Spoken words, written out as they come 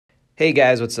Hey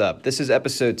guys, what's up? This is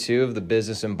episode 2 of the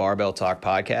Business and Barbell Talk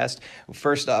podcast.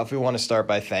 First off, we want to start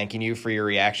by thanking you for your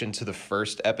reaction to the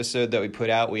first episode that we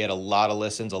put out. We had a lot of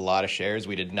listens, a lot of shares.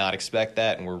 We did not expect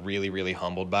that, and we're really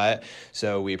humbled by it.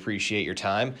 So we appreciate your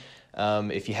time.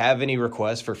 If you have any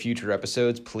requests for future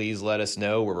episodes, please let us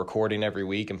know. We're recording every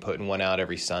week and putting one out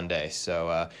every Sunday.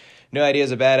 So no idea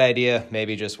is a bad idea.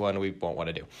 Maybe just one we won't want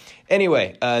to do.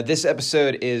 Anyway, this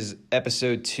episode is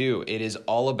episode 2. It is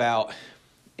all about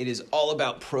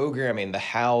programming, the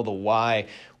how, the why,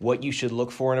 what you should look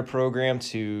for in a program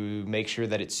to make sure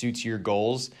that it suits your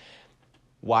goals,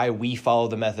 why we follow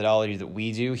the methodology that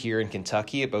we do here in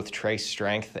Kentucky at both Trace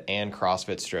Strength and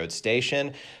CrossFit Strode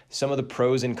Station, some of the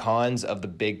pros and cons of the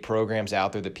big programs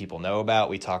out there that people know about.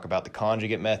 We talk about the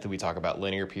conjugate method. We talk about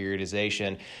linear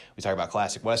periodization. We talk about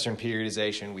classic Western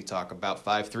periodization. We talk about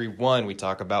 5-3-1. We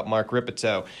talk about Mark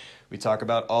Rippetoe. We talk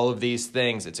about all of these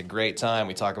things. It's a great time.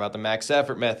 We talk about the max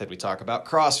effort method. We talk about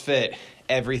CrossFit,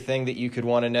 everything that you could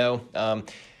want to know.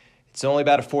 It's only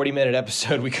about a 40-minute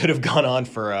episode. We could have gone on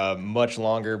for much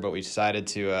longer, but we decided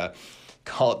to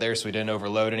call it there so we didn't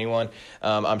overload anyone.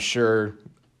 I'm sure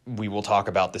we will talk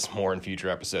about this more in future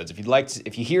episodes.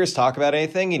 If you hear us talk about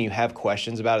anything and you have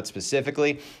questions about it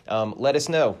specifically, let us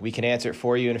know. We can answer it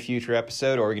for you in a future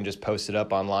episode, or we can just post it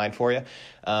up online for you.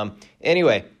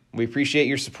 Anyway, we appreciate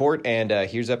your support, and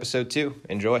here's episode 2.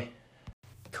 Enjoy.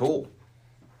 Cool.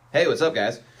 Hey, what's up,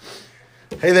 guys?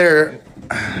 Hey there.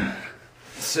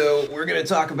 So we're going to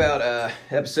talk about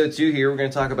episode 2 here. We're going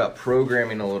to talk about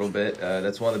programming a little bit.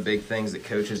 That's one of the big things that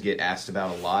coaches get asked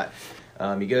about a lot.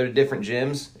 You go to different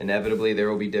gyms, inevitably there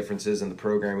will be differences in the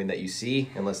programming that you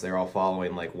see, unless they're all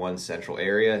following like one central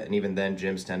area, and even then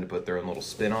gyms tend to put their own little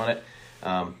spin on it.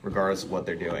 Regardless of what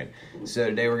they're doing. So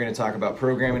today we're going to talk about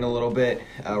programming a little bit.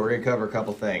 We're going to cover a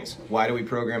couple things. Why do we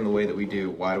program the way that we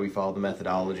do? Why do we follow the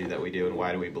methodology that we do? And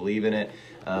why do we believe in it?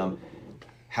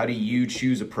 How do you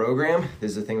choose a program?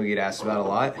 This is a thing we get asked about a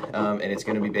lot. And it's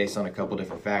going to be based on a couple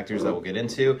different factors that we'll get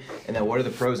into. And then what are the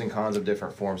pros and cons of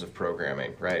different forms of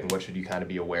programming, right? And what should you kind of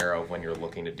be aware of when you're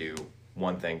looking to do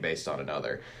one thing based on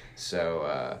another?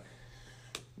 So,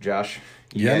 Josh,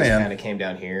 you guys kind of came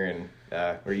down here and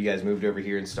or you guys moved over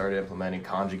here and started implementing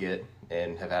conjugate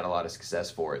and have had a lot of success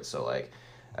for it. So, like,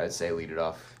 I would say lead it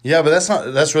off. Yeah, but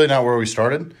that's really not where we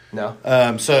started. No.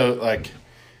 So, like,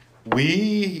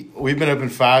 we've been open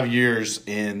 5 years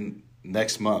in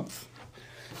next month.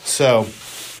 So,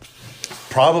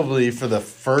 probably for the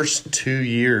first 2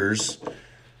 years,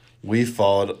 we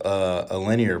followed a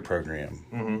linear program.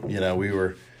 Mm-hmm. You know, we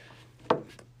were.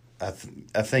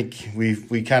 I think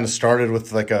we kind of started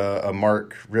with like a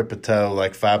Mark Rippetoe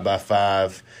like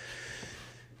 5x5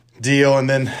 deal, and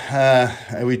then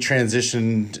we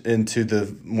transitioned into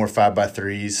the more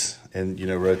 5x3s and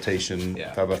rotation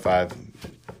 5x5,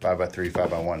 5x3,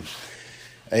 5x1.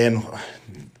 And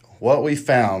what we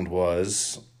found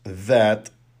was that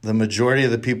the majority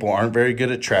of the people aren't very good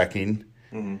at tracking,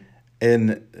 mm-hmm.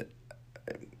 and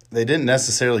they didn't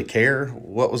necessarily care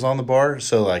what was on the bar.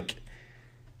 So like.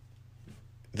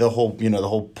 The whole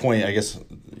point, I guess,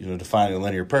 defining a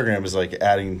linear program is like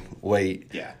adding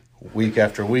weight week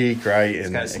after week, right? It's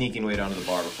kind of sneaking weight onto the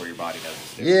bar before your body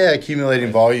knows it. Yeah, accumulating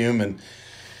volume and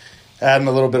adding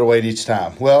a little bit of weight each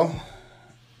time. Well,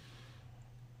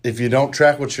 if you don't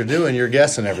track what you're doing, you're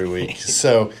guessing every week.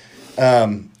 So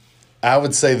I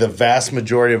would say the vast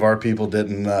majority of our people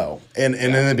didn't know. And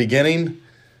in the beginning,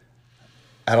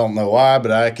 I don't know why,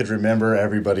 but I could remember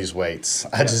everybody's weights.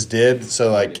 I just did.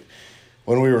 So, like,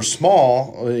 when we were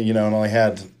small, and only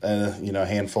had, a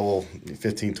handful,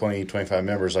 15, 20, 25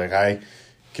 members, like I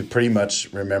could pretty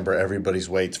much remember everybody's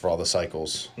weights for all the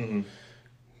cycles. Mm-hmm.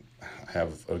 I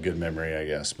have a good memory, I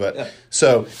guess. But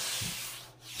so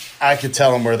I could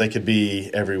tell them where they could be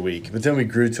every week. But then we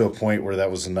grew to a point where that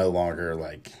was no longer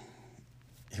like,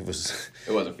 it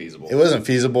wasn't feasible. It wasn't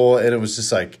feasible. And it was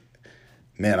just like,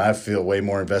 man, I feel way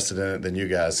more invested in it than you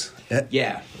guys.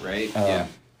 Yeah, right? Yeah.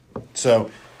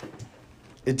 So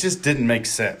it just didn't make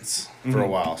sense for a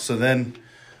while. So then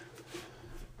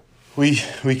we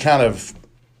kind of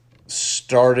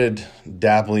started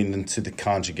dabbling into the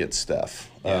conjugate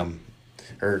stuff,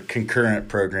 or concurrent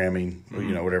programming,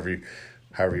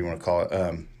 however you want to call it.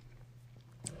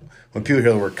 When people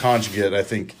hear the word conjugate, I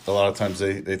think a lot of times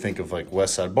they think of like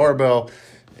West Side Barbell,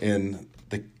 and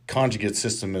the conjugate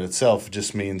system in itself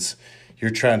just means you're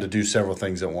trying to do several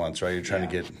things at once, right? You're trying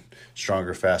to get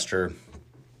stronger, faster,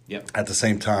 at the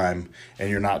same time, and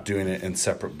you're not doing it in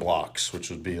separate blocks, which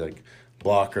would be like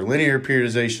block or linear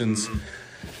periodizations. Mm-hmm.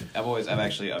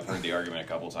 I've heard the argument a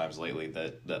couple times lately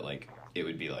that like it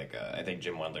would be like I think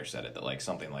Jim Wendler said it, that like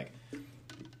something like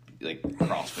like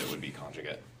CrossFit would be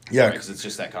conjugate. Yeah, because it's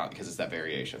just that because it's that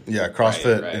variation. Yeah,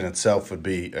 CrossFit in itself would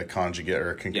be a conjugate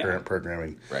or a concurrent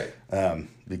programming, right?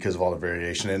 Because of all the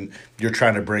variation, and you're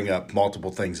trying to bring up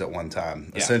multiple things at one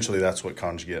time. Yeah. Essentially, that's what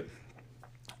conjugate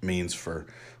means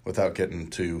without getting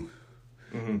too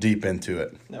deep into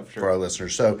it for our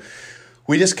listeners. So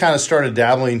we just kind of started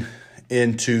dabbling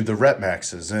into the rep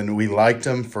maxes, and we liked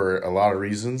them for a lot of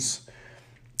reasons.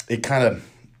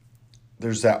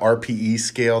 There's that RPE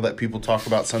scale that people talk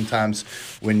about sometimes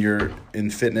when you're in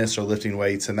fitness or lifting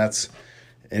weights, and that's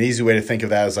an easy way to think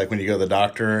of that is like when you go to the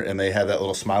doctor and they have that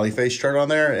little smiley face chart on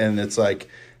there, and it's like,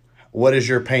 what is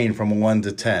your pain from 1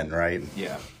 to 10, right?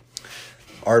 Yeah.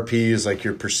 RPE is like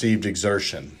your perceived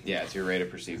exertion. Yeah, it's your rate of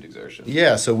perceived exertion.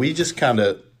 Yeah, so we just kind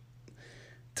of,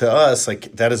 to us,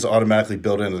 like that is automatically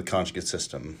built into the conjugate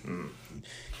system.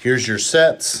 Here's your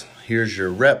sets, here's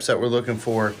your reps that we're looking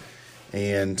for,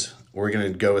 and we're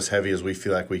going to go as heavy as we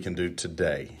feel like we can do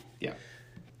today. Yeah.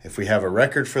 If we have a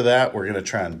record for that, we're going to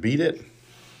try and beat it.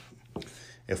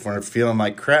 If we're feeling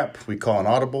like crap, we call an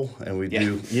audible and we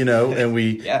do, and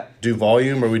we do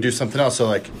volume or we do something else. So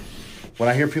like when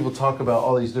I hear people talk about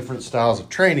all these different styles of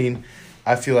training,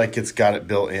 I feel like it's got it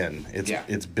built in.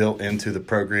 It's built into the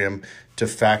program to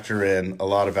factor in a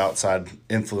lot of outside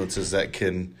influences that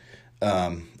can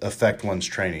affect one's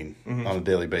training on a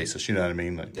daily basis. You know what I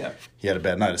mean? Like, you had a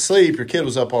bad night of sleep. Your kid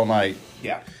was up all night.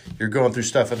 Yeah. You're going through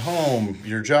stuff at home.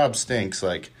 Your job stinks.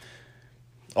 Like,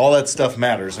 all that stuff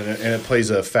matters, and it plays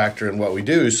a factor in what we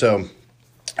do. So,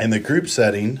 in the group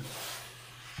setting,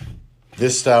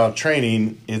 this style of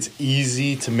training, it's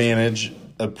easy to manage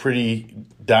a pretty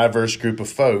diverse group of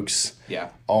folks. Yeah.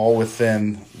 All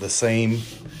within the same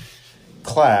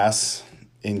class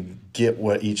and get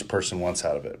what each person wants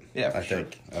out of it. Yeah, I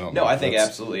think. I think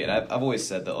absolutely. And I've always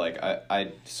said that, like,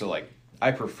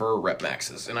 I prefer rep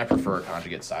maxes and I prefer a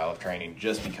conjugate style of training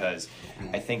just because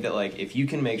I think that, like, if you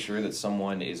can make sure that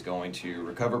someone is going to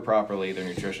recover properly, their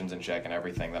nutrition's in check and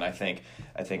everything, then I think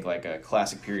like a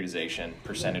classic periodization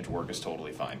percentage work is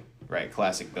totally fine. Right,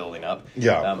 classic building up.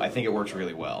 Yeah, I think it works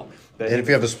really well. But if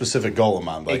you have a specific goal in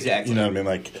mind, like, exactly, you know what I mean.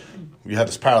 Like, you have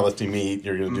this powerlifting meet,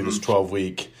 you're going to do this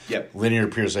 12-week linear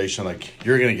periodization. Like,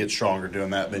 you're going to get stronger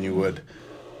doing that than you would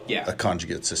a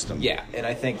conjugate system. Yeah, and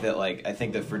I think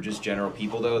that for just general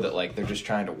people though, that like they're just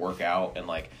trying to work out and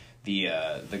like the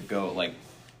go like.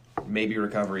 Maybe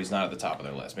recovery is not at the top of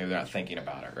their list. Maybe they're not thinking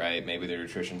about it, right? Maybe their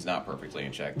nutrition's not perfectly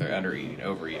in check. They're under eating,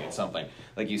 overeating, something.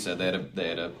 Like you said, they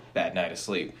had a bad night of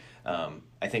sleep.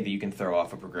 I think that you can throw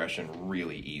off a progression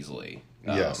really easily.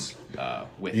 Yes.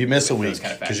 With you miss a week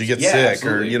because you get sick,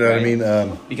 absolutely. or what I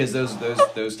mean. Because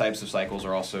those types of cycles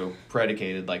are also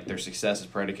predicated, like their success is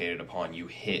predicated upon you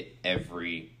hit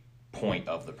every point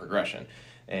of the progression.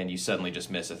 And you suddenly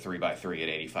just miss a 3x3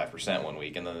 at 85% one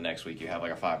week, and then the next week you have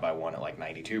like a 5x1 at like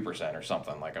 92% or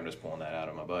something. Like, I'm just pulling that out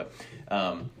of my butt.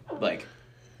 Like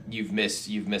you've missed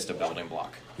a building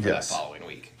block for that following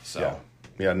week. So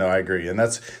yeah, no, I agree, and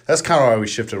that's kind of why we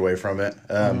shifted away from it.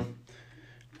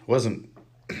 Wasn't,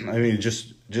 I mean,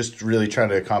 just really trying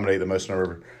to accommodate the most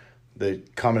number,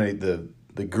 accommodate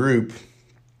the group,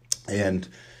 and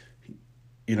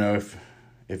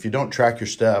if you don't track your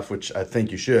stuff, which I think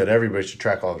you should, everybody should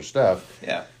track all their stuff.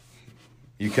 Yeah.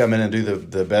 You come in and do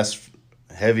the best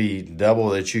heavy double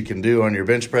that you can do on your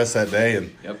bench press that day,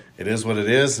 and it is what it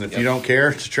is. And if you don't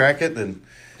care to track it, then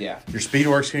your speed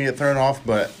work's going to get thrown off.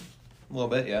 But a little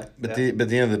bit, yeah. But at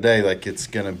the end of the day, like, it's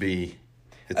going to be,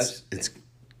 it's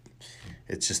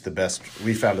just the best.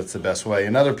 We found it's the best way.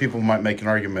 And other people might make an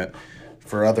argument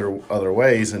for other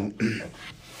ways, and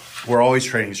we're always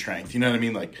training strength. You know what I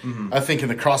mean? Like, I think in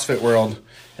the CrossFit world,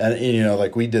 and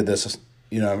like we did this,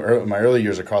 in my early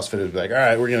years of CrossFit, it would be like, all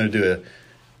right, we're going to do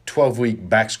a 12-week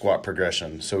back squat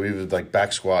progression. So we would like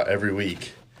back squat every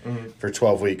week for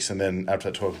 12 weeks, and then after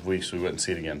that 12 weeks, we wouldn't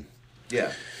see it again.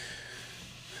 Yeah.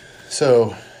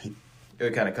 So it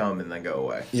would kind of come and then go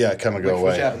away. Yeah, come and go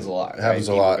away. Which happens a lot. It happens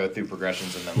a lot. People go through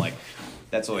progressions, and then like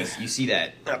that's always, you see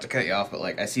that, not to cut you off, but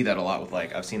like I see that a lot with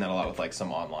like, I've seen that a lot with like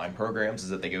some online programs, is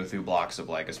that they go through blocks of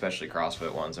like, especially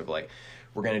CrossFit ones, of like,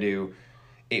 we're going to do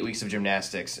 8 weeks of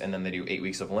gymnastics, and then they do 8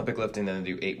 weeks of Olympic lifting, then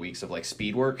they do 8 weeks of like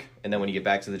speed work, and then when you get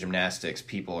back to the gymnastics,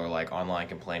 people are like online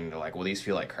complaining, they're like, well, these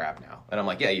feel like crap now. And I'm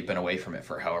like, yeah, you've been away from it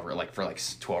for 12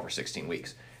 or 16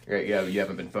 weeks. Right? You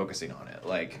haven't been focusing on it.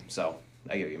 Like, so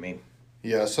I get what you mean.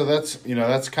 Yeah, so that's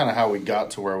kind of how we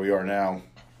got to where we are now.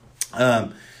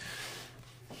 And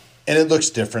it looks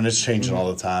different. It's changing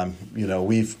all the time.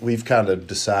 We've kind of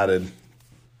decided,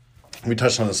 we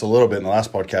touched on this a little bit in the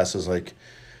last podcast, is like,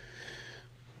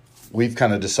 we've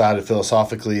kind of decided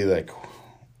philosophically, like,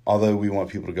 although we want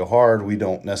people to go hard, we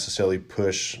don't necessarily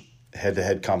push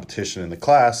head-to-head competition in the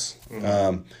class.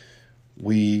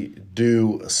 We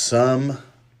do some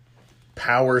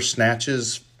power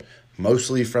snatches,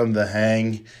 mostly from the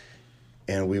hang,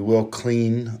 and we will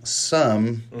clean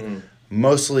some,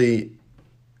 mostly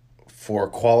for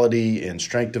quality and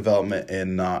strength development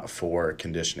and not for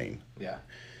conditioning. Yeah.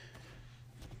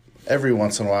 Every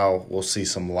once in a while, we'll see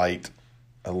some light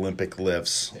Olympic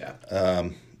lifts,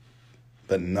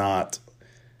 but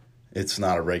it's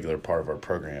not a regular part of our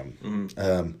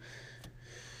program.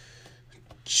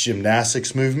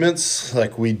 Gymnastics movements,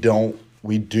 like we do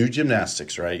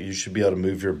gymnastics, right? You should be able to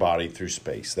move your body through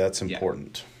space. That's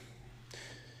important.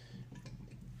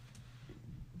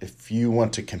 If you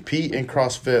want to compete in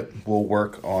CrossFit, we'll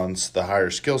work on the higher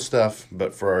skill stuff,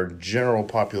 but for our general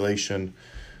population,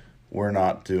 we're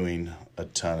not doing a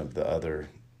ton of the other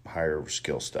higher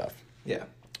skill stuff. Yeah.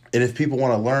 And if people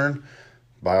want to learn,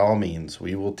 by all means,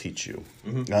 we will teach you.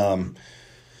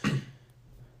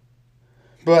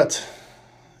 But,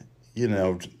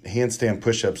 handstand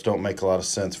push-ups don't make a lot of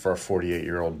sense for our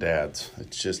 48-year-old dads.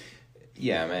 It's just...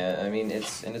 Yeah, man. I mean,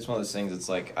 it's one of those things. It's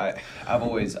like I've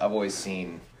always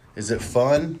seen... Is it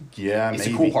fun? Yeah, it's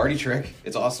maybe. a cool party trick.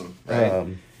 It's awesome, right?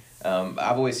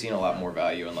 I've always seen a lot more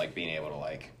value in like being able to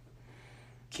like,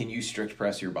 can you strict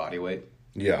press your body weight?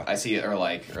 Yeah, I see it, or all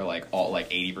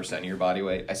 80% of your body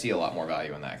weight. I see a lot more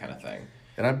value in that kind of thing.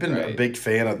 And I've been a big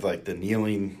fan of like the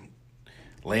kneeling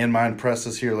landmine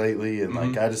presses here lately, and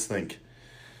like I just think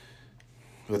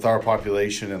with our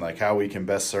population and like how we can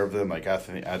best serve them, like I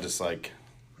just like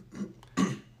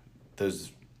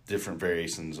those different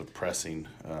variations of pressing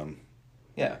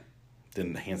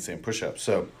than handstand push-ups.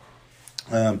 So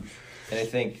and I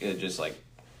think it just like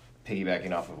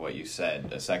piggybacking off of what you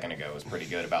said a second ago was pretty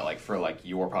good about like for like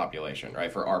your population,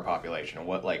 right? For our population and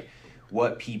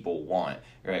what people want,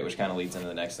 right? Which kind of leads into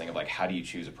the next thing of like, how do you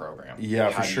choose a program? Yeah,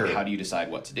 for sure. How do you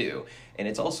decide what to do? And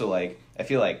it's also like, I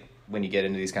feel like when you get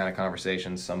into these kind of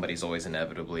conversations, somebody's always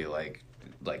inevitably like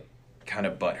kind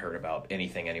of butthurt about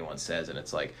anything anyone says. And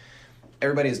it's like,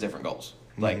 everybody has different goals.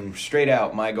 Like straight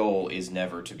out, my goal is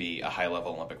never to be a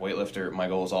high-level Olympic weightlifter. My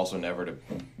goal is also never to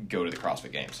go to the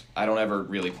CrossFit Games. I don't ever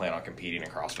really plan on competing in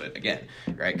CrossFit again,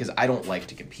 right? Because I don't like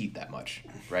to compete that much,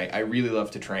 right? I really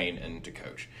love to train and to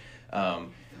coach.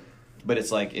 But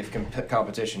it's like if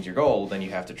competition's your goal, then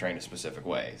you have to train a specific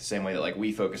way. Same way that like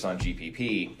we focus on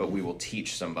GPP, but we will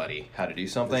teach somebody how to do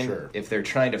something. For sure. If they're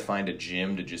trying to find a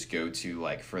gym to just go to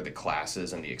like for the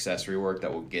classes and the accessory work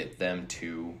that will get them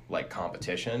to like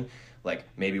competition, like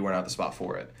maybe we're not the spot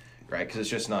for it, right? Because it's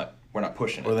just not, we're not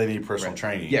pushing it. Or they need personal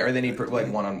training. Yeah, or they need like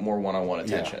more one-on-one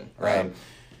attention, right? And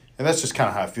that's just kind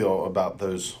of how I feel about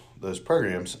those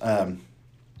programs. I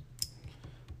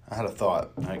had a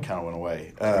thought. I kind of went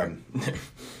away.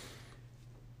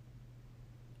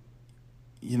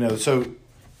 So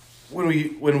when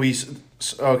we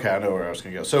okay, I know where I was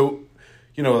going to go. So,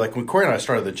 like when Corey and I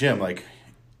started the gym, like,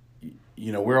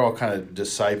 we're all kind of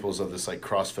disciples of this like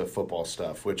CrossFit football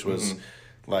stuff, which was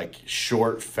like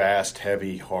short, fast,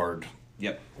 heavy, hard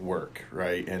work,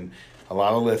 right? And a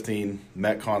lot of lifting.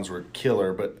 Metcons were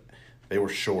killer, but they were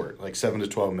short, like 7 to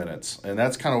 12 minutes. And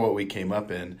that's kind of what we came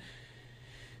up in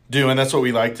doing. That's what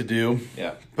we like to do.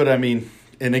 Yeah. But I mean,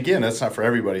 and again, that's not for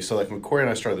everybody. So like when Corey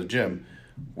and I started the gym,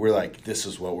 we're like, this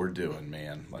is what we're doing,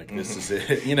 man. Like this is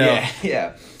it,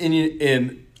 Yeah.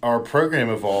 And our program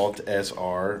evolved as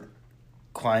our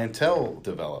clientele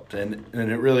developed, and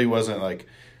it really wasn't like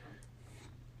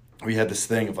we had this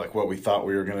thing of like what we thought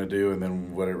we were going to do and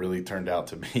then what it really turned out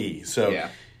to be. So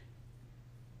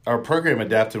our program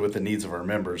adapted with the needs of our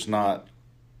members.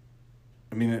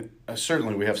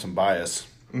 Certainly we have some bias,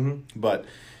 but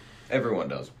everyone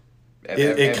does.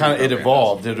 It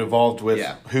evolved. It evolved with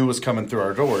who was coming through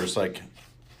our doors. Like,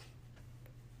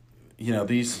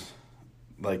 these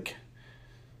like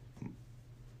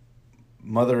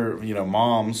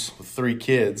moms with 3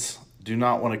 kids do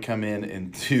not want to come in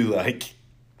and do like,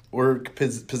 or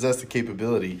possess the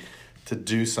capability to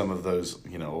do some of those,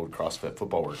 old CrossFit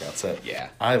football workouts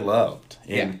that I loved.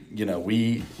 And,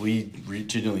 we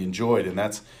genuinely enjoyed. And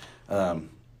that's, we're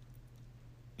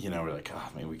like, oh,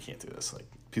 man, we can't do this. Like,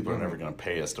 people are never going to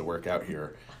pay us to work out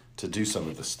here to do some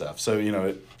of this stuff. So,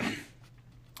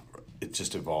 it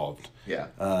just evolved. Yeah.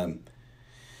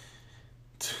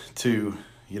 To,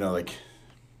 like,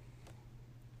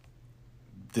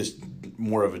 this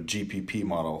more of a GPP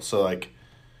model. So, like,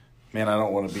 man, I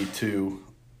don't want to be too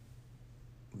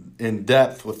in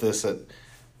depth with this that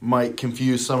might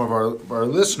confuse some of our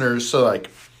listeners. So,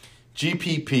 like,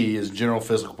 GPP is general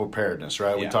physical preparedness,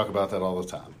 right? We talk about that all the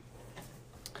time.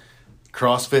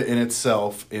 CrossFit in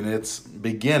itself, in its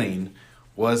beginning,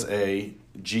 was a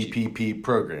GPP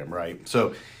program, right?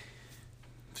 So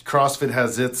CrossFit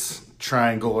has its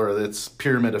triangle or its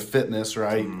pyramid of fitness,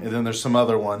 right? And then there's some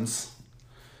other ones.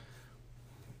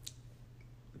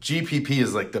 GPP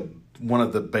is like one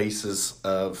of the bases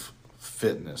of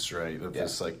fitness, right? Of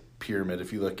this like pyramid.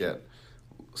 If you look at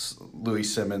Louis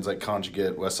Simmons, like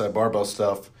Conjugate, Westside Barbell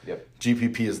stuff,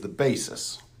 GPP is the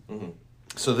basis.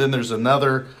 So then there's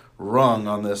another rung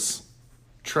on this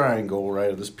triangle, right,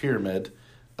 of this pyramid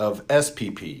of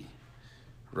SPP,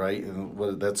 right?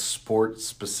 And that's sport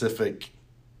specific,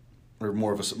 or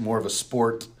more of a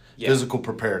sport physical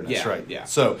preparedness, right? Yeah.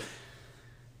 So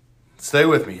stay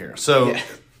with me here. So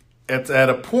at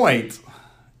a point,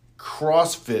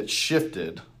 CrossFit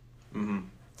shifted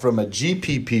from a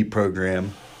GPP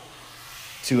program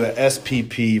to a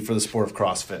SPP for the sport of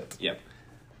CrossFit. Yep,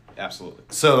 absolutely.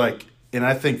 So and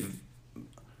I think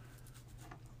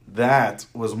that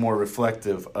was more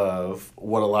reflective of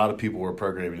what a lot of people were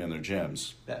programming in their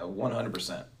gyms.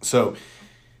 100%. So,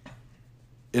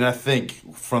 and I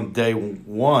think from day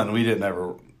one, we didn't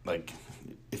ever,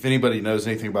 if anybody knows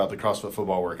anything about the CrossFit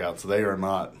football workouts, they are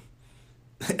not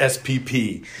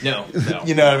SPP. No.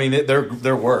 You know what I mean?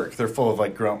 They're work. They're full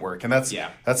of grunt work. And that's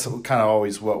kind of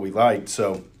always what we liked.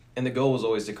 So, and the goal was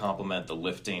always to complement the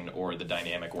lifting or the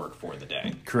dynamic work for the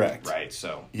day. Correct. Right.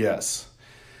 So, yes.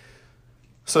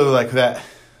 So that,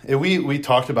 we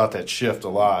talked about that shift a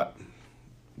lot.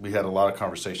 We had a lot of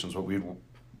conversations, but we'd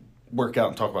work out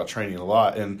and talk about training a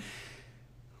lot. And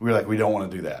we were like, we don't want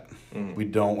to do that. We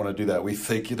don't want to do that. We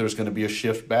think there's going to be a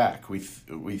shift back. We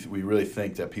really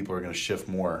think that people are going to shift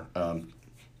more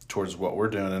towards what we're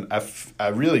doing. And I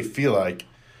really feel like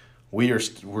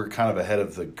we're kind of ahead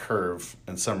of the curve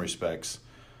in some respects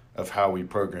of how we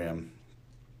program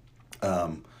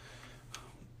for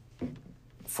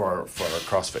our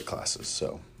CrossFit classes.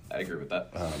 So I agree with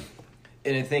that.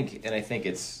 And I think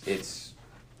it's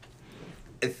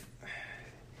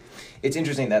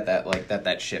interesting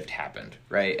that shift happened,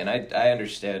 right? And I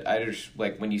understand. I just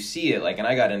when you see it, and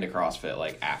I got into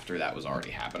CrossFit after that was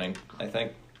already happening, I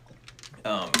think.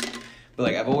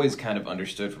 But I've always kind of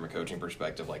understood from a coaching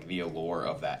perspective the allure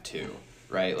of that too,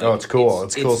 right? It's cool.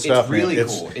 It's cool stuff. It's really man.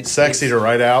 cool. It's sexy to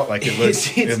write out. It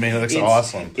looks. It looks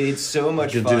awesome. It's so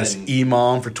much fun. We could do this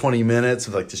EMOM for 20 minutes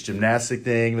of this gymnastic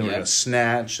thing. Then we're gonna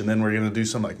snatch, and then we're gonna do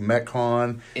some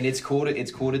Metcon. And it's cool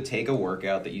to take a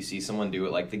workout that you see someone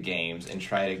do at the games and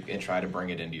try to bring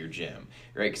it into your gym,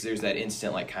 right? Because there's that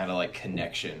instant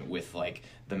connection with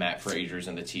the Matt Frasers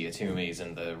and the Tia Toomeys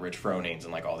and the Rich Fronings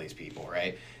and all these people,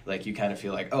 right? You kind of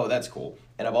feel oh, that's cool.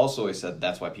 And I've also always said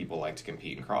that's why people like to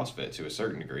compete in CrossFit to a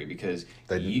certain degree, because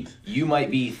you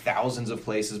might be thousands of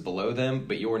places below them,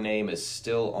 but your name is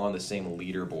still on the same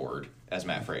leaderboard as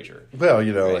Matt Fraser. Well,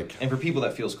 right? And for people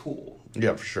that feels cool.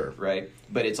 Yeah, for sure. Right?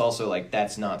 But it's also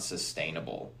that's not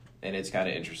sustainable. And it's kind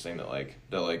of interesting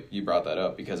that you brought that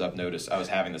up, because I've noticed, I was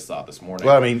having this thought this morning.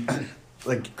 Well, I mean,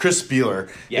 Chris Spieler,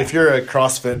 if you're a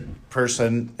CrossFit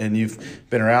person and you've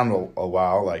been around a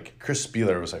while, Chris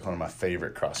Spieler was one of my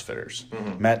favorite CrossFitters.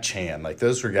 Matt Chan,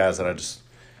 those were guys that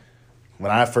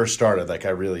when I first started, I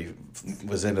really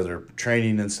was into their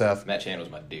training and stuff. Matt Chan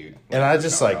was my dude. And I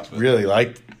just really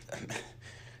liked,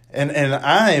 and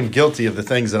I am guilty of the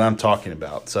things that I'm talking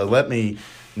about. So let me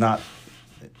not.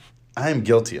 I am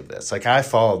guilty of this. I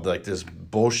followed this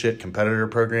bullshit competitor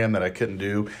program that I couldn't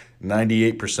do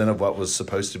 98% of what was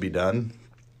supposed to be done.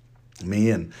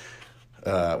 Me and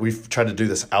we've tried to do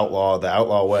the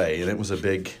Outlaw Way, and it was a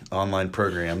big online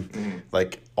program,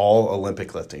 all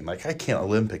Olympic lifting. I can't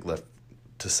Olympic lift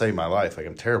to save my life.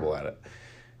 I'm terrible at it.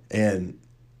 And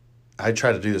I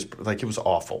tried to do this, it was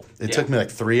awful. It took me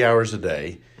 3 hours a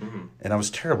day, and I was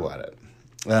terrible at it.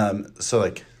 So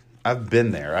I've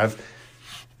been there. I've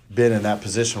been in that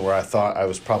position where I thought I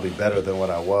was probably better than what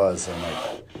I was,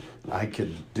 and I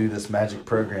could do this magic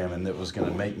program and it was going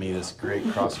to make me this great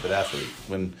CrossFit athlete,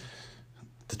 when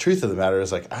the truth of the matter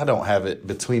is I don't have it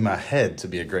between my head to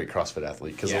be a great CrossFit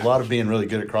athlete, because a lot of being really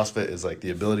good at CrossFit is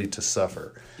the ability to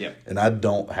suffer. And I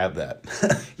don't have that.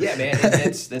 Yeah, man.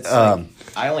 That's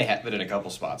I only have it in a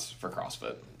couple spots for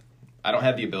CrossFit. I don't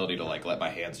have the ability to let my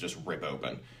hands just rip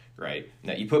open, right?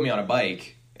 Now you put me on a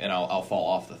bike and I'll fall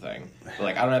off the thing.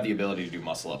 But I don't have the ability to do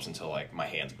muscle ups until my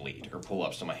hands bleed, or pull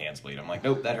ups till my hands bleed. I'm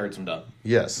nope, that hurts. I'm done.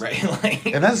 Yes. Right.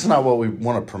 And that's not what we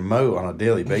want to promote on a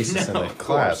daily basis in the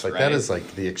class. Course, that is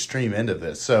the extreme end of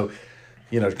this. So,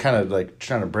 kind of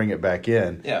trying to bring it back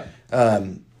in. Yeah.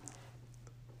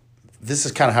 This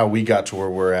is kind of how we got to where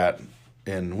we're at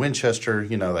in Winchester.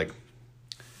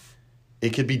 it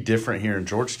could be different here in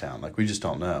Georgetown. Like, we just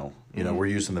don't know. You know, we're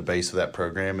using the base of that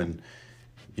program, and,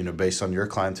 you know, based on your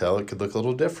clientele, it could look a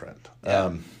little different.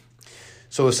 Yeah.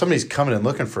 So if somebody's coming and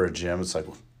looking for a gym, it's like,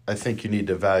 I think you need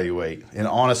to evaluate, an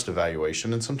honest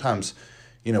evaluation. And sometimes,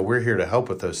 you know, we're here to help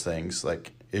with those things.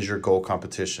 Like, is your goal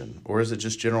competition, or is it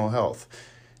just general health?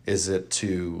 Is it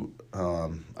to,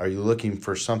 are you looking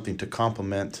for something to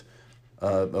complement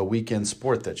a weekend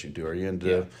sport that you do? Are you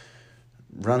into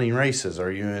running races?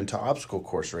 Are you into obstacle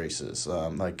course races?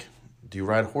 Like, do you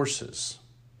ride horses?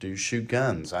 Do you shoot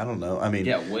guns? I don't know. I mean,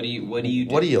 what do you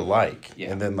do? What do you like?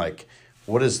 Yeah. And then, like,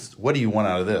 what do you want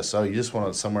out of this? Oh, you just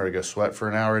want somewhere to go sweat for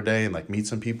an hour a day and, like, meet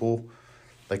some people?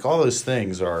 Like, all those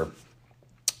things are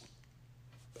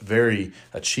very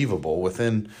achievable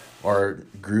within our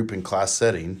group and class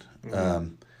setting,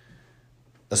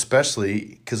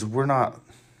 especially because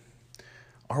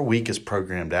our week is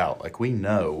programmed out. Like, we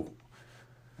know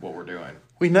What we're doing.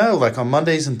 like, on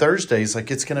Mondays and Thursdays,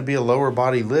 like, it's going to be a lower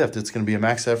body lift. It's going to be a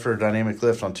max effort dynamic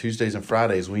lift. On Tuesdays and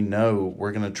Fridays, we know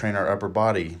we're going to train our upper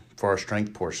body for our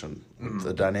strength portion.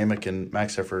 The dynamic and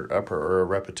max effort upper, or a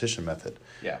repetition method.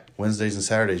 Yeah. Wednesdays and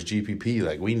Saturdays, GPP.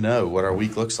 Like, we know what our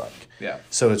week looks like. Yeah.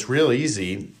 So it's real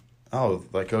easy.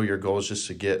 Your goal is just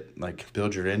to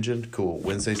build your engine. Cool.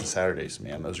 Wednesdays and Saturdays,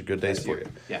 man, those are good days for you.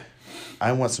 Yeah.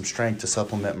 I want some strength to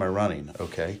supplement my running.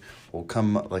 Okay. Well,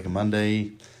 come like a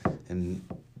Monday and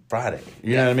Friday.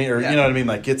 You know what I mean? Or you know what I mean?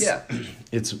 Like, it's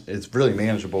really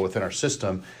manageable within our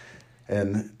system.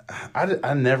 And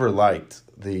I never liked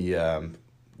the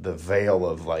veil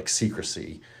of, like,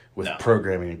 secrecy with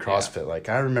programming and CrossFit. Like,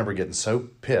 I remember getting so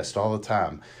pissed all the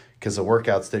time because the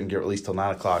workouts didn't get released till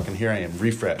 9 o'clock, and here I am,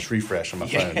 refresh on my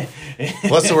phone.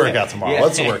 What's the workout tomorrow?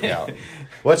 What's the workout?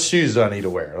 What shoes do I need to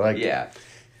wear? Like, you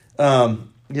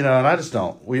know, and I just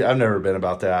don't. I've never been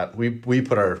about that. We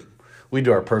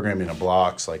do our programming in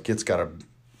blocks. Like,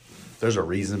 there's a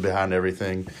reason behind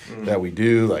everything that we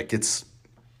do. Like,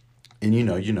 and you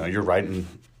know, you're writing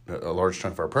a large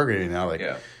chunk of our programming now. Like,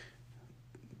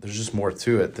 there's just more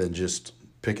to it than just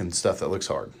picking stuff that looks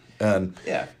hard. And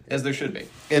as there should be.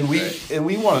 And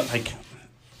we want to, like,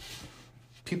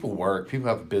 people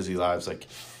have busy lives. Like,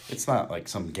 it's not like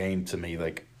some game to me.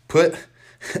 Like, we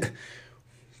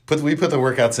put the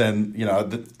workouts in, you know,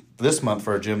 this month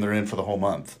for our gym, they're in for the whole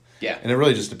month. Yeah. And it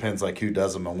really just depends, like, who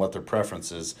does them and what their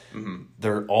preference is.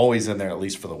 They're always in there at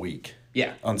least for the week.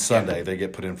 Yeah. On Sunday, they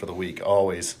get put in for the week,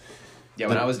 always. Yeah,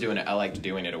 when I was doing it, I liked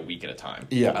doing it a week at a time.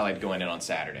 Yeah. I liked going in on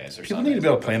Saturdays or People Sundays. need to be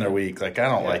able to plan their week. Like, I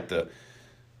don't like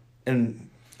and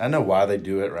I know why they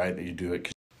do it, right? You do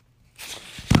it.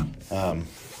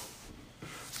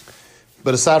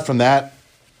 But aside from that,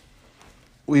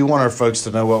 we want our folks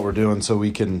to know what we're doing so we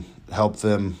can help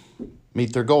them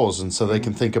meet their goals, and so they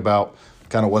can think about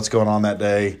kind of what's going on that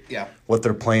day, what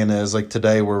their plan is. Like,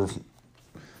 today we're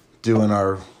doing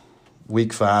our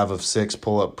week 5 of 6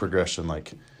 pull-up progression.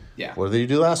 Like, what did you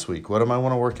do last week? What am I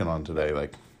want to working on today?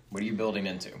 Like, what are you building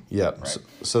into? Yeah, right.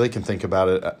 so they can think about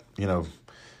it, you know,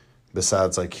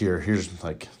 besides, like, here's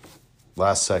like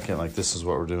last second, like, this is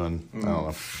what we're doing. I don't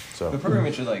know. So the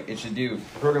programming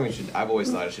I've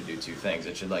always thought it should do 2 things.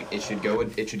 It should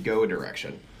go a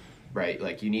direction, right?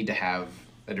 Like, you need to have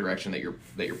a direction that you're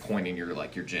pointing your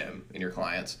gym and your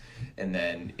clients, and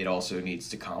then it also needs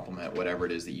to complement whatever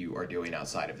it is that you are doing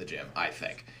outside of the gym, I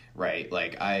think, right?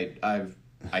 Like, I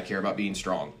care about being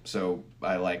strong, so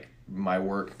I like my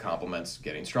work complements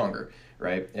getting stronger,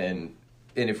 right? And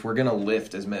if we're gonna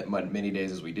lift as many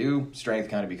days as we do, strength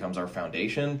kind of becomes our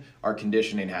foundation. Our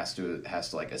conditioning has to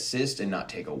like assist and not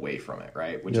take away from it,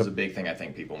 right? Which is a big thing I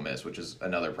think people miss, which is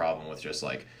another problem with just,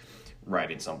 like,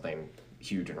 writing something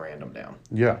huge and random down.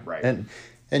 Yeah, right. And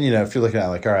you know, if you're looking at,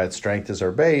 like, all right, strength is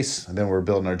our base, and then we're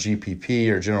building our GPP,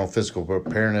 or general physical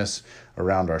preparedness,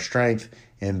 around our strength,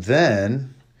 and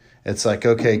then it's like,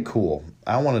 okay, cool,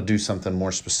 I want to do something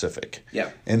more specific.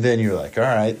 Yeah. And then you're like, all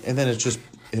right, and then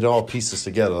it all pieces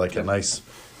together like a nice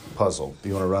puzzle.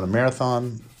 You want to run a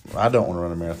marathon? I don't want to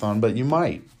run a marathon, but you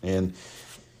might. And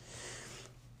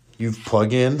you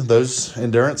plug in those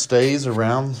endurance days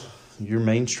around your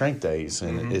main strength days,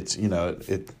 and it's, you know,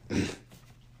 it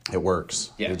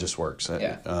works. Yeah. It just works.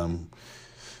 Yeah.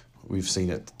 We've seen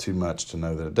it too much to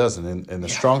know that it doesn't. And the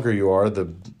stronger you are,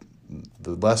 the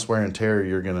less wear and tear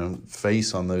you're going to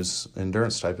face on those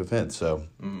endurance type events. So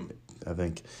I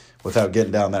think, without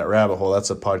getting down that rabbit hole,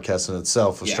 that's a podcast in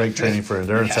itself, with strength training for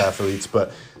endurance athletes.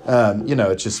 But, you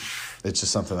know, it's just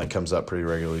something that comes up pretty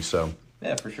regularly. So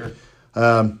yeah, for sure.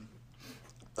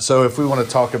 So if we want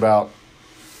to talk about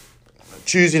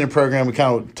choosing a program, we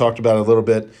kind of talked about it a little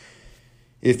bit.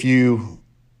 If you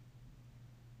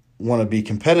want to be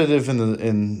competitive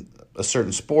in a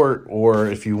certain sport, or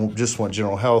if you just want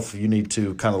general health, you need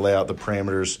to kind of lay out the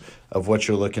parameters of what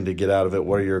you're looking to get out of it.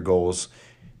 What are your goals?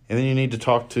 And then you need to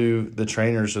talk to the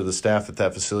trainers or the staff at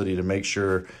that facility to make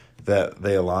sure that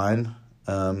they align,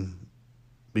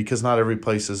 because not every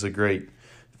place is a great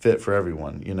fit for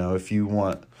everyone. You know, if you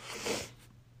want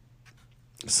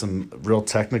some real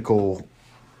technical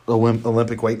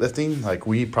Olympic weightlifting, like,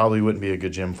 we probably wouldn't be a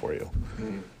good gym for you.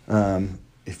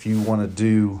 If you want to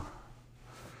do,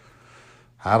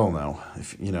 I don't know,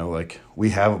 if you know, like, we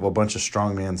have a bunch of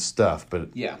strongman stuff, but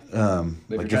Yeah.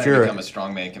 like, if you're become a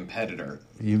strongman competitor,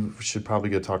 you should probably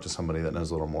go talk to somebody that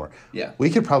knows a little more. Yeah. We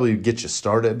could probably get you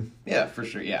started. yeah, for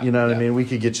sure. Yeah. You know what yeah. I mean? We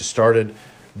could get you started,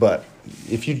 but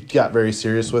if you got very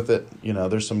serious with it, you know,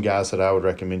 there's some guys that I would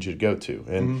recommend you to go to.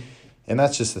 And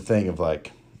that's just the thing of,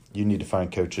 like, you need to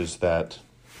find coaches that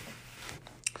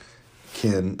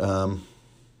can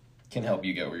help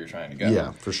you go where you're trying to go.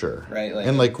 yeah, for sure. Right, like-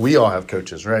 and, like, we all have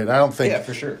coaches, right? I don't think Yeah,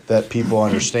 for sure. that people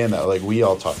understand that. Like, we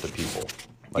all talk to people.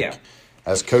 Like, Yeah.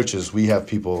 as coaches, we have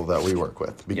people that we work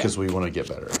with because Yeah. we want to get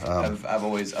better. I've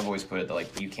always put it that,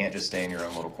 like, you can't just stay in your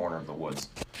own little corner of the woods.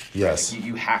 Yes. Like,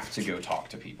 you have to go talk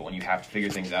to people, and you have to figure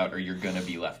things out, or you're gonna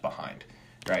be left behind.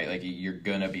 Right? Like, you're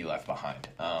gonna be left behind.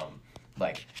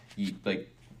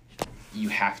 You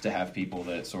have to have people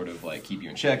that sort of, like, keep you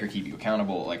in check or keep you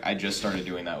accountable. Like, I just started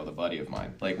doing that with a buddy of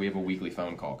mine. Like, we have a weekly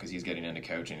phone call because he's getting into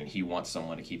coaching, and he wants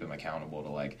someone to keep him accountable to,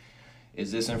 like, is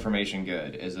this information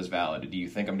good? Is this valid? Do you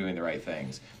think I'm doing the right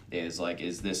things? Is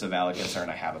this a valid concern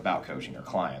I have about coaching or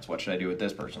clients? What should I do with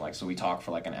this person? Like, so we talk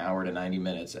for like an hour to 90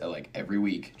 minutes, like, every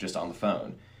week, just on the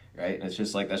phone. Right? And it's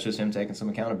just like, that's just him taking some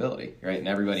accountability. Right? And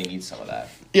everybody needs some of that.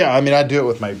 Yeah, I mean, I do it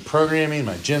with my programming,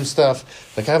 my gym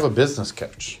stuff. Like, I have a business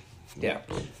coach. Yeah.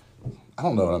 I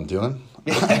don't know what I'm doing.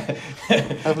 I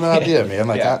have no idea, man.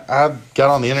 Like, Yeah. I got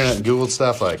on the internet and Googled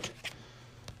stuff. Like,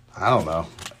 I don't know.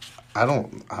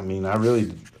 I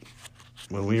really,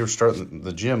 when we were starting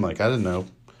the gym, like, I didn't know.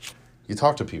 You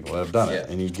talk to people that have done it,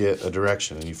 Yeah. and you get a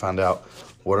direction, and you find out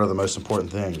what are the most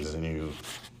important things, and you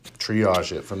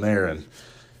triage it from there, and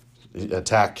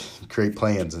create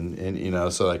plans, and you know,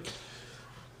 so, like,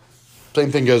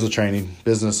 same thing goes with training,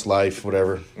 business, life,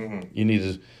 whatever. Mm-hmm.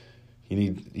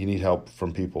 You need help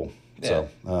from people. Yeah.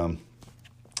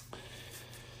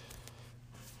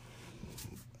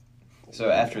 So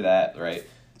after that, right?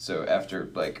 So after,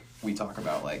 like, we talk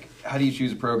about, like, how do you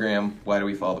choose a program? Why do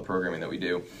we follow the programming that we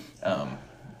do?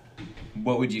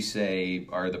 What would you say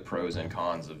are the pros and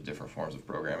cons of different forms of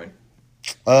programming?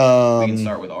 We can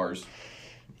start with ours.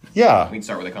 Yeah. We can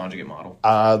start with a conjugate model.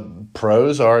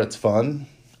 Pros are it's fun.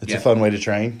 It's Yeah. a fun way to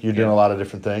train. You're doing Yeah. a lot of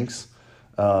different things.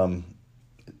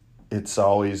 It's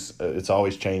always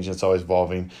changing. It's always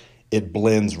evolving. It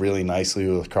blends really nicely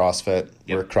with CrossFit,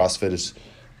 where Yep. CrossFit is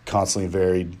constantly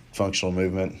varied functional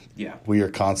movement. Yeah. We are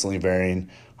constantly varying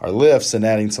our lifts and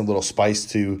adding some little spice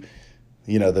to,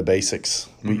 you know, the basics.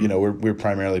 We're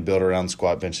primarily built around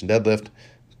squat, bench, and deadlift,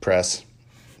 press,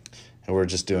 and we're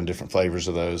just doing different flavors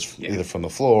of those, Yeah. either from the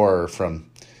floor or from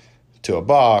to a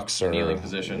box or Kneeling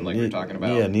position, like we were talking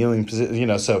about. Yeah, kneeling position. You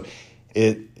know, so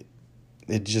it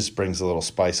just brings a little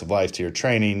spice of life to your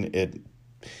training.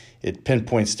 It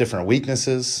pinpoints different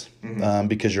weaknesses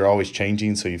because you're always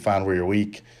changing, so you find where you're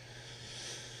weak.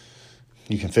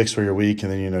 You can fix where you're weak,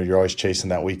 and then, you know, you're always chasing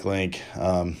that weak link.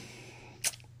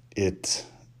 It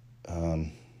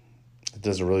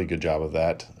does a really good job of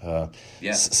that.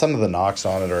 Yeah. Some of the knocks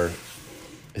on it are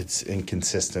it's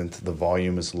inconsistent. The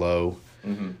volume is low.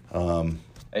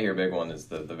 I hear a big one is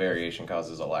the variation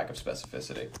causes a lack of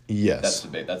specificity. Yes.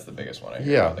 That's the biggest one I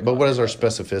hear. Yeah, about the but what is our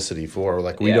conjugate specificity for?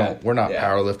 Like, Yeah, we're not yeah.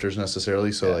 power lifters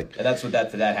necessarily, so, method. like, And that's what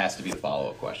that has to be the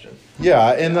follow-up question.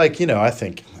 yeah, and, like, you know, I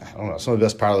think, I don't know, some of the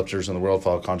best power lifters in the world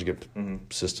follow conjugate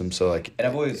system, so, like, And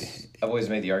I've always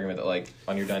made the argument that, like,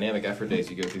 on your dynamic effort days,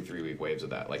 you go through 3-week waves of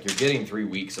that. Like, you're getting 3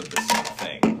 weeks of the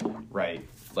same thing, right?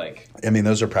 Like, I mean,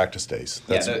 those are practice days.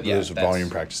 Those are that's- volume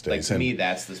practice days. Like, to and, me,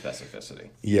 that's the specificity.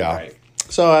 yeah. Right?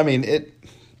 So, I mean,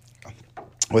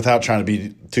 without trying to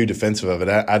be too defensive of it,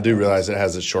 I do realize it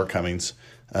has its shortcomings.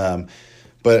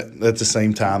 But at the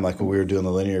same time, like, when we were doing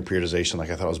the linear periodization, like,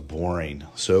 I thought it was boring,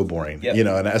 so boring. Yep. You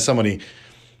know, and as somebody,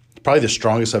 probably the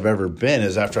strongest I've ever been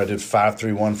is after I did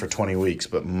 5-3-1 for 20 weeks.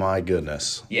 But my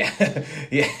goodness, Yeah.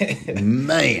 Yeah.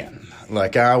 man,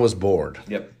 like, I was bored.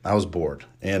 Yep. I was bored.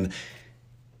 And,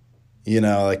 you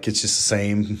know, like, it's just the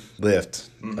same lift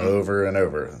over and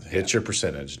over. Hit your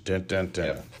percentage. Dun, dun, dun,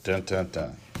 Yep. dun, dun,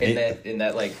 dun. In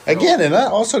that, like... Again, and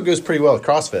that also goes pretty well with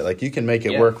CrossFit. Like, you can make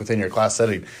it Yeah. work within your class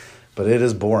setting. but it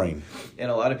is boring. And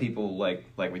a lot of people, like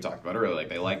we talked about earlier, like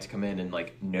they like to come in and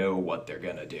like know what they're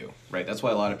gonna do, right? That's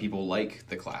why a lot of people like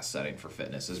the class setting for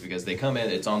fitness, is because they come in,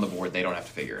 it's on the board, they don't have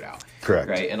to figure it out. Correct.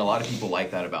 Right? And a lot of people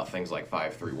like that about things like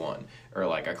 5-3-1 or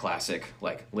like a classic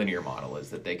like linear model,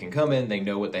 is that they can come in, they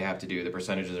know what they have to do, the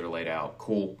percentages are laid out,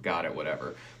 cool, got it,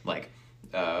 whatever. Like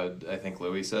I think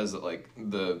Louis says that like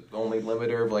the only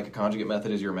limiter of like a conjugate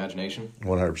method is your imagination.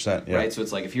 100%. Yeah. Right, so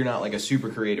it's like if you're not like a super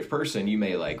creative person, you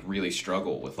may like really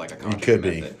struggle with like a conjugate could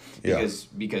method be,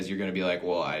 because you're going to be like,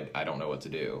 well, I don't know what to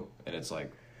do, and it's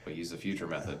like, well, use the future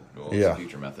method. Well, it's Yeah. the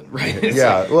future method, right? It's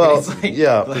Yeah, like- well, it's like-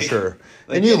 yeah, for like- sure.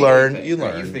 like And you any learn, thing, you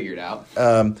right? learn. You figure it out.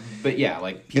 But yeah,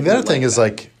 like And people the other thing is that.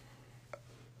 like,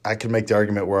 I could make the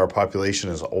argument where our population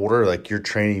is older. Like you're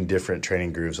training different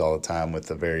training grooves all the time with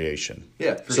the variation.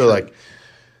 Yeah, for So sure. like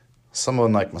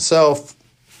someone like myself,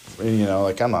 you know,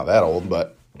 like I'm not that old,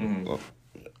 but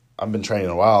I've been training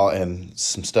a while, and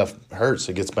some stuff hurts.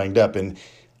 It gets banged up, and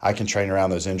I can train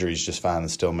around those injuries just fine and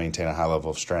still maintain a high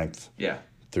level of strength Yeah,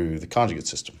 through the conjugate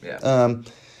system. Yeah.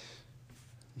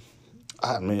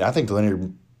 I mean, I think the linear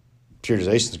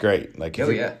periodization is great. Like, if Oh,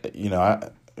 you- yeah. you know,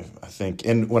 I think,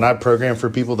 and when I program for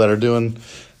people that are doing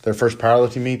their first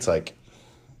powerlifting meets, like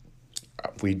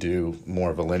we do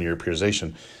more of a linear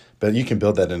periodization, but you can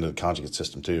build that into the conjugate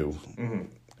system too.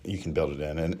 You can build it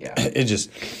in, and Yeah. it just,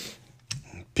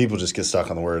 people just get stuck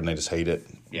on the word and they just hate it,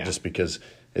 Yeah. just because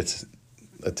it's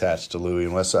attached to Louis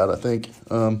and Westside. I think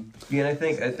yeah, and I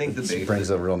think the it big brings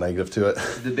a real negative to it.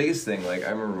 the biggest thing, like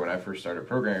I remember when I first started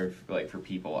programming, like for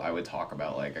people, I would talk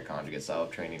about like a conjugate style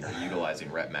of training or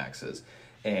utilizing rep maxes,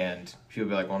 and people would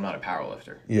be like, "Well, I'm not a power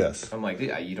lifter." Yes, I'm like,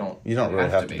 "Yeah, you don't really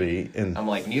have to be." And I'm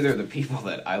like, neither are the people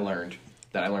that I learned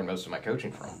most of my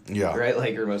coaching from. Yeah. Right,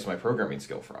 like, or most of my programming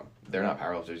skill from. They're not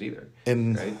powerlifters either.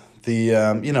 And right?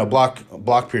 the you know, block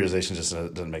periodization just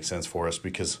doesn't make sense for us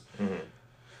because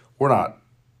we're not.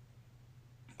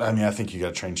 I mean, I think you got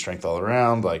to train strength all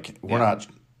around. Like we're not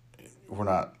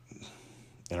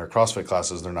in our CrossFit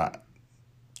classes. They're not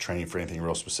training for anything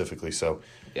real specifically. So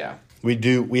Yeah.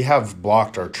 we have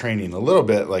blocked our training a little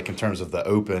bit, like in terms of the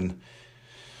open.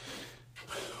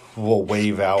 We'll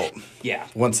wave out Yeah.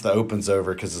 once the open's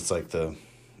over, because it's like the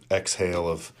exhale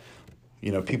of,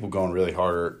 you know, people going really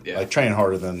hard, Yeah. like training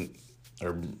harder than,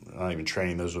 or not even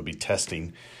training, those would be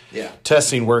testing. Yeah.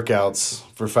 Testing workouts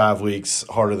for 5 weeks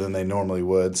harder than they normally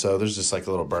would. So there's just like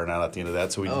a little burnout at the end of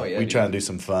that. So we Yeah, try and do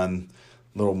some fun,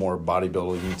 little more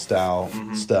bodybuilding style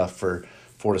stuff for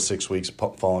 4 to 6 weeks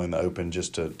following the open,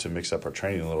 just to mix up our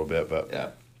training a little bit. But Yeah.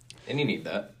 And you need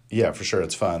that. yeah, for sure.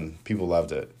 It's fun. People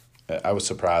loved it. I was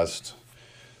surprised.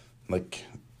 Like,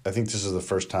 I think this is the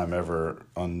first time ever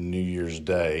on New Year's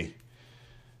Day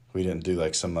we didn't do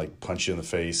like some like punch you in the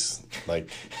face, like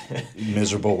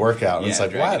miserable workout. And Yeah, it's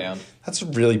like, drag you why? down. That's a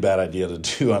really bad idea to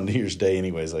do on New Year's Day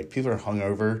anyways. Like, people are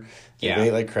hungover. They Yeah.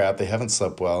 ate like crap. They haven't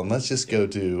slept well. And let's just go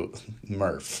do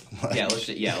Murph. Yeah, let's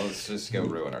just go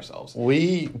ruin ourselves.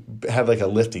 We had like a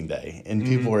lifting day, and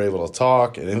people were able to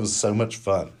talk, and it was so much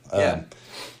fun. Yeah.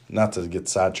 Not to get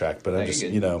sidetracked, but No, I'm you're just,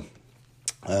 good. you know,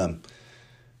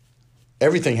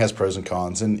 everything has pros and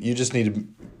cons, and you just need to,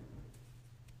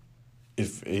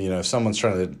 if someone's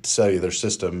trying to sell you their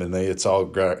system and it's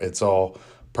all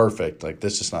perfect, like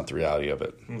that's just not the reality of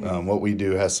it. What we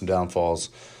do has some downfalls.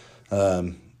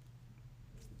 I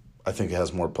think it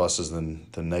has more pluses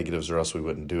than negatives, or else we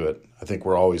wouldn't do it. I think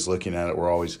we're always looking at it.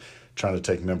 We're always trying to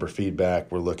take member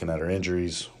feedback. We're looking at our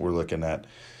injuries. We're looking at,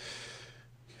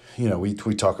 we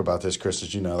talk about this, Chris,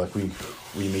 as you know, like we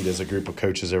meet as a group of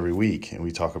coaches every week, and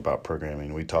we talk about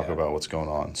programming. We talk about what's going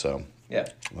on. So Yeah.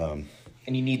 And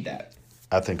you need that.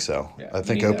 I think so. Yeah, I you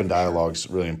think need that open for sure. dialogue is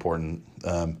really important.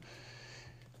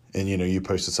 And you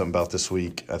posted something about this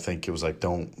week. I think it was like,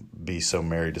 don't be so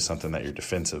married to something that you're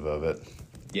defensive of it.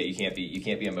 Yeah, you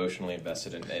can't be emotionally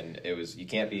invested in, and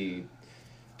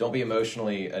don't be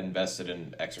emotionally invested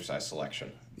in exercise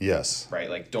selection, Yes. right?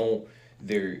 Like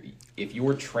if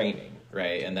you're training,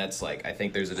 right, and that's like, I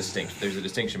think there's a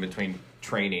distinction between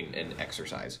training and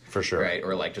exercise. For sure. Right?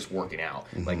 Or like just working out.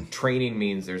 Like training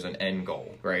means there's an end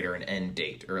goal, right? Or an end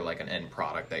date, or like an end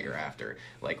product that you're after.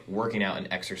 Like working out and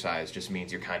exercise just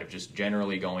means you're kind of just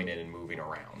generally going in and moving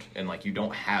around. And like you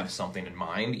don't have something in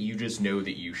mind. You just know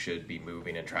that you should be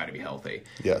moving and try to be healthy.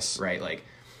 Yes. Right? Like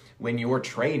when you're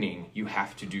training, you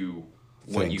have to do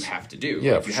what Things. you have to do.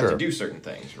 Yeah, Like, for you have sure. to do certain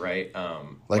things, right?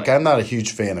 Like, I'm not a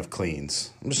huge fan of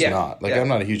cleans. I'm just Yeah, not. Like, yeah. I'm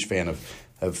not a huge fan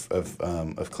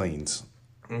of cleans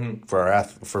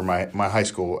for my high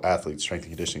school athletes, strength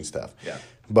and conditioning stuff. Yeah.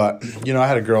 But I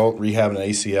had a girl rehabbing an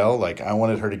ACL. Like, I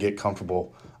wanted her to get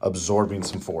comfortable absorbing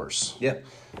some force. Yeah.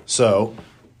 So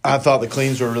I thought the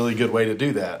cleans were a really good way to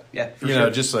do that. Yeah, for you know,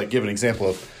 sure. just like give an example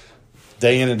of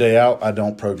day in and day out, I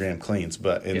don't program cleans,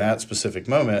 but in that specific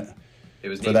moment, It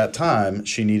was for neat. that time,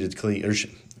 she needed clean.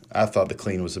 I thought the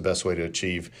clean was the best way to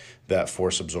achieve that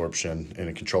force absorption in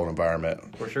a controlled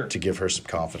environment. For sure. To give her some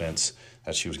confidence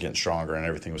that she was getting stronger and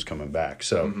everything was coming back.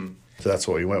 So, so that's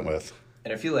what we went with.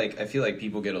 And I feel like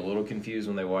people get a little confused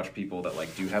when they watch people that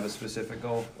like do have a specific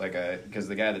goal. Like because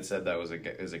the guy that said that was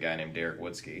a guy named Derek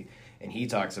Woodsky, and he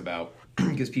talks about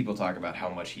because people talk about how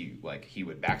much he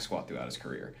would back squat throughout his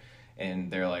career,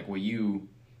 and they're like, well, you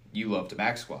love to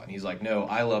back squat, and he's like, no,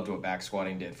 I loved what back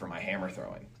squatting did for my hammer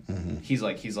throwing. He's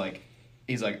like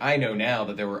I know now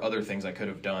that there were other things I could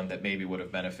have done that maybe would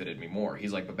have benefited me more.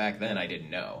 He's like, but back then I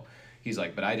didn't know. He's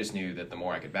like, but I just knew that the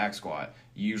more I could back squat,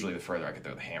 usually the further I could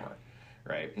throw the hammer.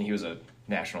 Right, and he was a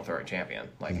national throwing champion,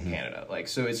 like in Canada. Like,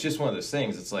 so it's just one of those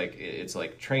things. It's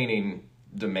like training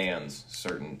demands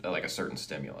a certain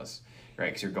stimulus, right?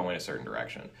 Because you're going a certain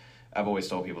direction. I've always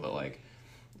told people that like,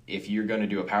 if you're going to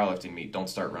do a powerlifting meet, don't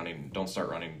start running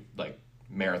like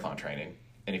marathon training.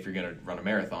 And if you're going to run a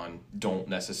marathon, don't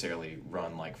necessarily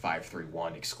run like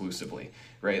 5-3-1 exclusively,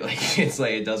 right? Like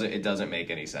it doesn't make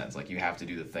any sense. Like you have to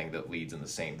do the thing that leads in the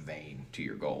same vein to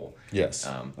your goal. Yes,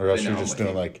 or else you're just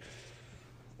doing like.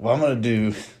 Well, I'm going to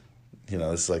do,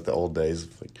 this is like the old days.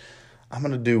 Like, I'm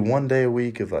going to do 1 day a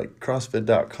week of like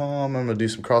CrossFit.com. I'm going to do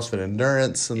some CrossFit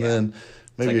endurance and then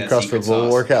maybe like a CrossFit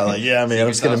workout. Like, I'm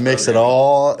just going to mix it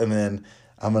all and then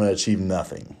I'm going to achieve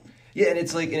nothing. Yeah, and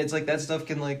it's like that stuff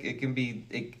can I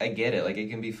get it. Like it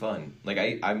can be fun.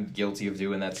 Like I'm guilty of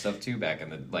doing that stuff too back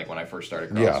in the when I first started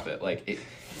CrossFit. Yeah. Like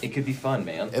it could be fun,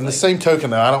 man. In the same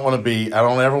token though, I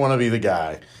don't ever want to be the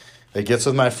guy that gets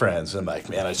with my friends and I'm like,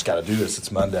 man, I just got to do this.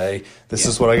 It's Monday. This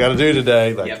is what I got to do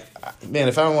today. Like, man,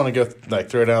 if I want to go like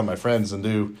throw down with my friends and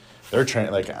do their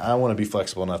training, like I want to be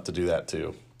flexible enough to do that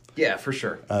too. Yeah, for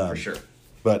sure. For sure.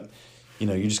 But, you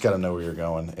just got to know where you're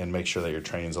going and make sure that your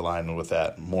training's aligned with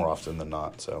that more often than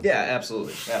not. So yeah,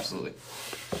 absolutely. Absolutely.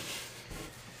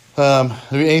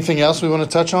 Anything else we want to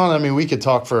touch on? I mean, we could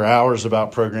talk for hours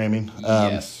about programming.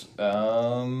 Yes. I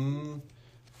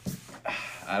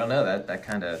don't know.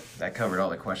 That covered all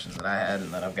the questions that I had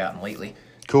and that I've gotten lately.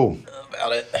 Cool.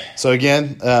 About it. So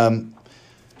again,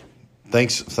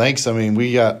 thanks. I mean,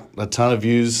 we got a ton of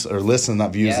views or listens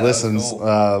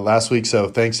cool. Last week. So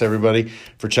thanks everybody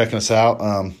for checking us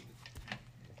out.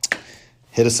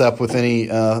 Hit us up with any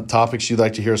topics you'd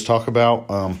like to hear us talk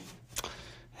about.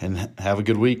 And have a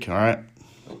good week. All right.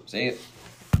 See you.